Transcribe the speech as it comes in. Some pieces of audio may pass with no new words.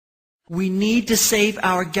We need to save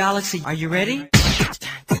our galaxy. Are you ready?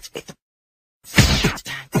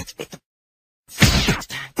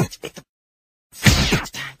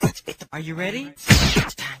 Are you ready?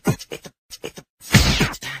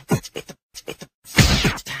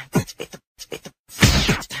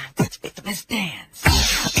 Let's dance.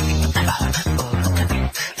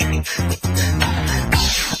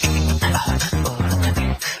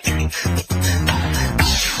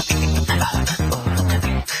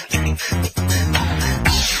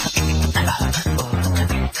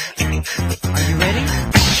 Are you ready?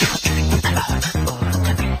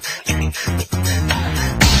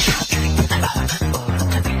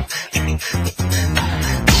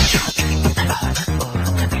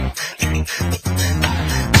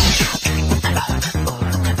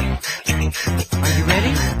 Are you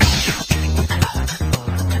ready?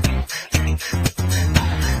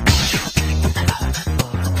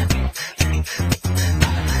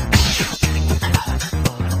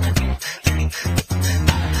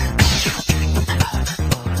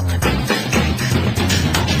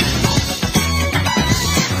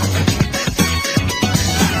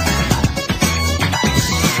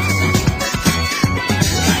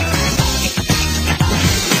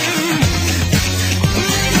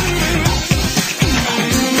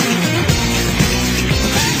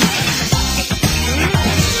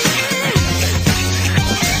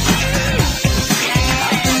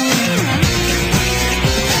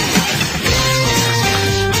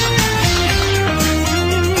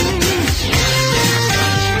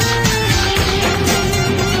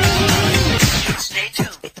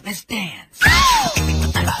 Let's dance.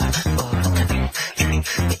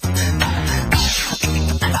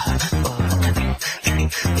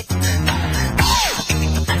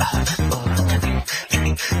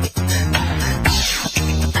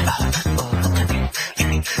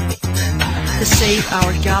 To save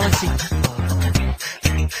our galaxy.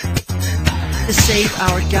 To save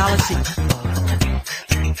our galaxy.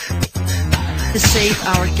 To save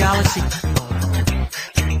our galaxy.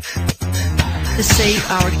 To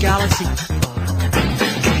save our galaxy.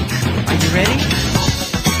 Are you ready?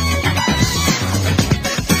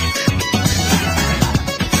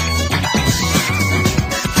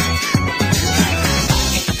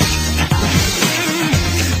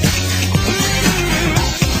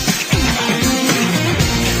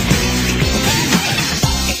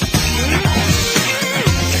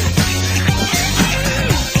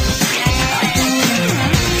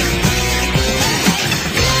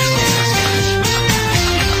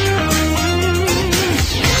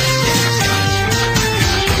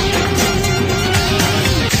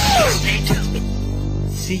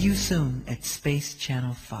 See you soon at Space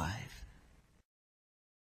Channel 5.